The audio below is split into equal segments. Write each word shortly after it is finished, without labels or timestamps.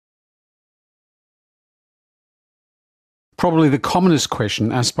Probably the commonest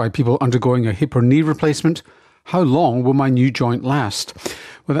question asked by people undergoing a hip or knee replacement: how long will my new joint last?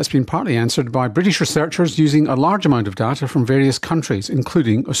 Well, that's been partly answered by British researchers using a large amount of data from various countries,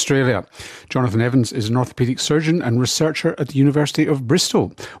 including Australia. Jonathan Evans is an orthopaedic surgeon and researcher at the University of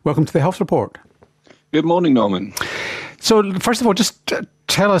Bristol. Welcome to the Health Report. Good morning, Norman. So, first of all, just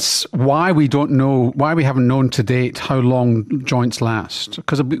tell us why we haven't known to date how long joints last.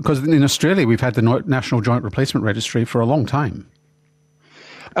 Because in Australia, we've had the National Joint Replacement Registry for a long time.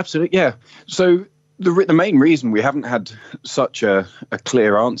 Absolutely, yeah. So the main reason we haven't had such a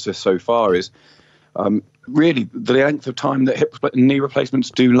clear answer so far is really the length of time that hip and knee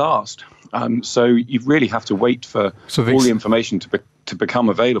replacements do last. So you really have to wait for all the information to become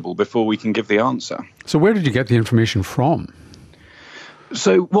available before we can give the answer. So where did you get the information from?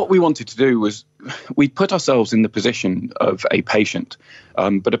 So what we wanted to do was we put ourselves in the position of a patient,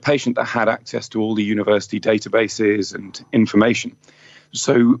 but a patient that had access to all the university databases and information.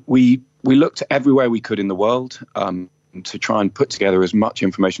 So we looked everywhere we could in the world to try and put together as much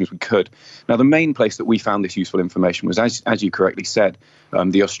information as we could. Now, the main place that we found this useful information was, as you correctly said,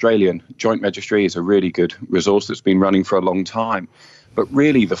 the Australian Joint Registry is a really good resource that's been running for a long time. But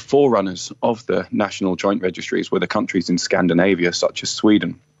really, the forerunners of the National Joint Registries were the countries in Scandinavia, such as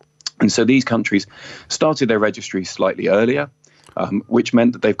Sweden. And so these countries started their registries slightly earlier, which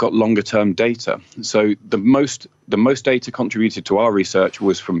meant that they've got longer-term data. So the most data contributed to our research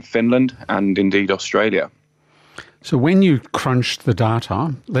was from Finland and indeed Australia. So when you crunched the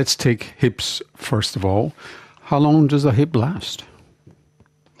data, let's take hips first of all. How long does a hip last?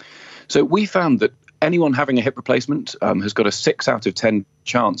 So we found that anyone having a hip replacement has got a 6 out of 10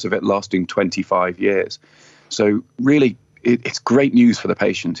 chance of it lasting 25 years. So really, it's great news for the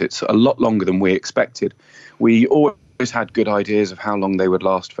patient. It's a lot longer than we expected. We always had good ideas of how long they would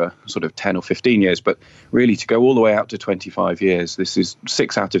last for, sort of 10 or 15 years, but really to go all the way out to 25 years, this is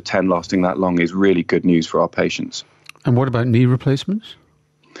 6 out of 10 lasting that long is really good news for our patients. And what about knee replacements?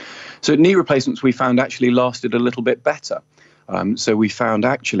 So knee replacements we found actually lasted a little bit better. So we found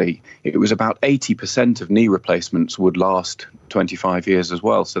actually it was about 80% of knee replacements would last 25 years as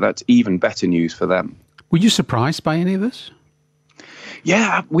well. So that's even better news for them. Were you surprised by any of this?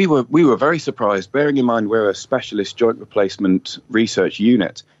 Yeah, we were very surprised, bearing in mind we're a specialist joint replacement research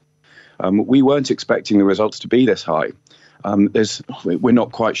unit. We weren't expecting the results to be this high. We're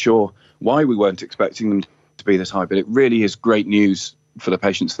not quite sure why we weren't expecting them to be this high, but it really is great news for the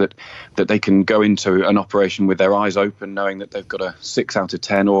patients that they can go into an operation with their eyes open, knowing that they've got a 6 out of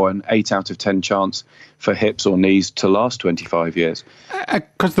 10 or an 8 out of 10 chance for hips or knees to last 25 years.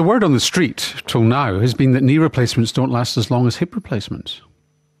 Because the word on the street till now has been that knee replacements don't last as long as hip replacements.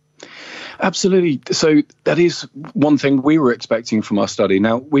 Absolutely. So that is one thing we were expecting from our study.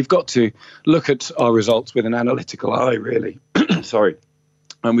 Now, we've got to look at our results with an analytical eye, really. Sorry.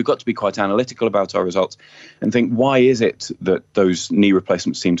 And we've got to be quite analytical about our results and think, why is it that those knee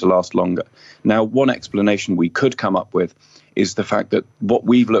replacements seem to last longer? Now, one explanation we could come up with is the fact that what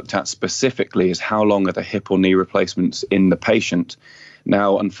we've looked at specifically is how long are the hip or knee replacements in the patient.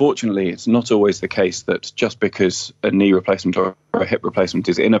 Now, unfortunately, it's not always the case that just because a knee replacement or a hip replacement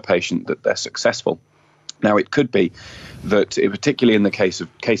is in a patient that they're successful. Now, it could be that, particularly in the case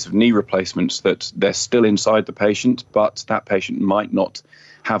of knee replacements, that they're still inside the patient, but that patient might not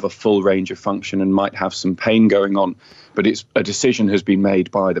have a full range of function and might have some pain going on. But it's a decision has been made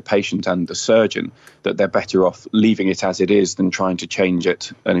by the patient and the surgeon that they're better off leaving it as it is than trying to change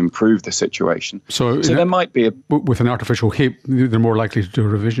it and improve the situation. So there might be with an artificial hip, they're more likely to do a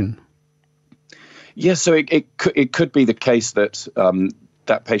revision. Yes, so it could be the case that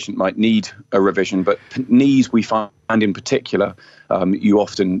that patient might need a revision, but knees we find in particular, you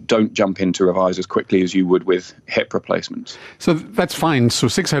often don't jump in to revise as quickly as you would with hip replacements. So that's fine. So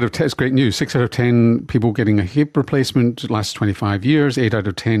 6 out of 10 is great news. 6 out of 10 people getting a hip replacement lasts 25 years, 8 out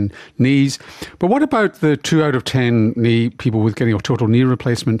of 10 knees. But what about the 2 out of 10 people with getting a total knee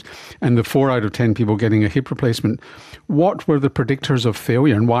replacement and the 4 out of 10 people getting a hip replacement? What were the predictors of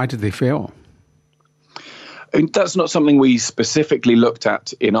failure and why did they fail? And that's not something we specifically looked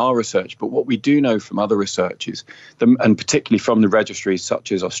at in our research, but what we do know from other researchers, and particularly from the registries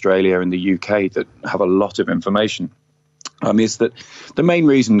such as Australia and the UK that have a lot of information, is that the main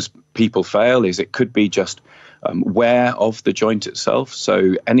reasons people fail is it could be just wear of the joint itself.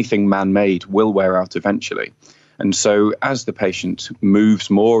 So anything man-made will wear out eventually. And so as the patient moves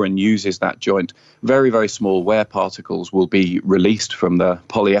more and uses that joint, very, very small wear particles will be released from the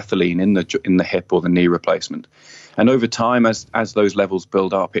polyethylene in the hip or the knee replacement. And over time, as those levels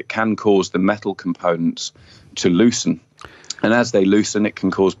build up, it can cause the metal components to loosen. And as they loosen, it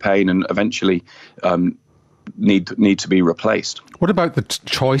can cause pain and eventually need to be replaced. What about the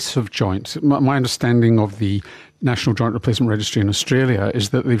choice of joints? My understanding of the National Joint Replacement Registry in Australia is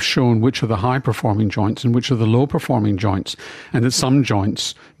that they've shown which are the high-performing joints and which are the low-performing joints, and that some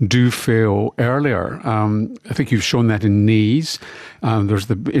joints do fail earlier. I think you've shown that in knees. There's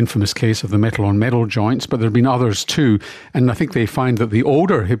the infamous case of the metal-on-metal joints, but there have been others too. And I think they find that the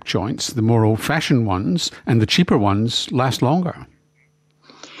older hip joints, the more old-fashioned ones, and the cheaper ones last longer.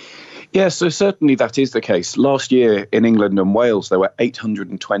 Yeah, so certainly that is the case. Last year in England and Wales, there were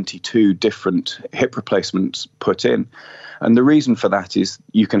 822 different hip replacements put in. And the reason for that is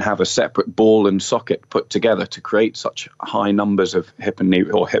you can have a separate ball and socket put together to create such high numbers of hip and knee,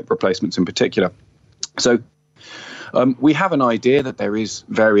 or hip replacements in particular. So we have an idea that there is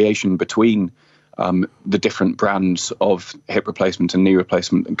variation between the different brands of hip replacement and knee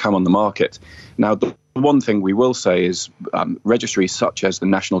replacement that come on the market. Now, the one thing we will say is registries such as the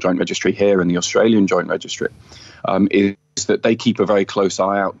National Joint Registry here and the Australian Joint Registry is that they keep a very close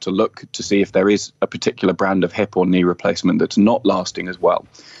eye out to look to see if there is a particular brand of hip or knee replacement that's not lasting as well.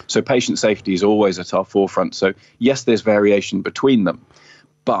 So patient safety is always at our forefront. So yes, there's variation between them,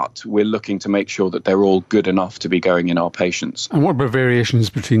 but we're looking to make sure that they're all good enough to be going in our patients. And what about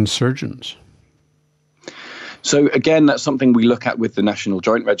variations between surgeons? So again, that's something we look at with the National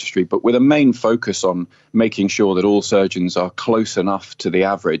Joint Registry, but with a main focus on making sure that all surgeons are close enough to the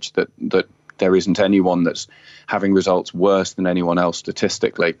average that there isn't anyone that's having results worse than anyone else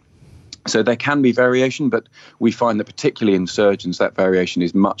statistically. So there can be variation, but we find that particularly in surgeons, that variation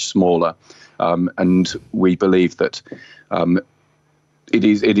is much smaller. And we believe that it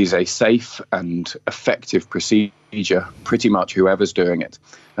is a safe and effective procedure, pretty much whoever's doing it.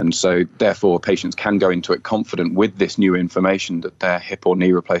 And so therefore patients can go into it confident with this new information that their hip or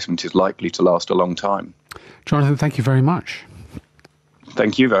knee replacement is likely to last a long time. Jonathan, thank you very much.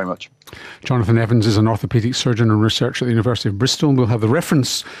 Thank you very much. Jonathan Evans is an orthopaedic surgeon and researcher at the University of Bristol, and we'll have the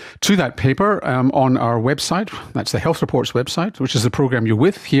reference to that paper on our website. That's the Health Reports website, which is the programme you're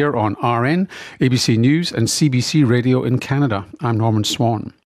with here on RN, ABC News and CBC Radio in Canada. I'm Norman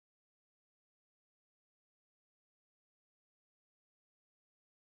Swan.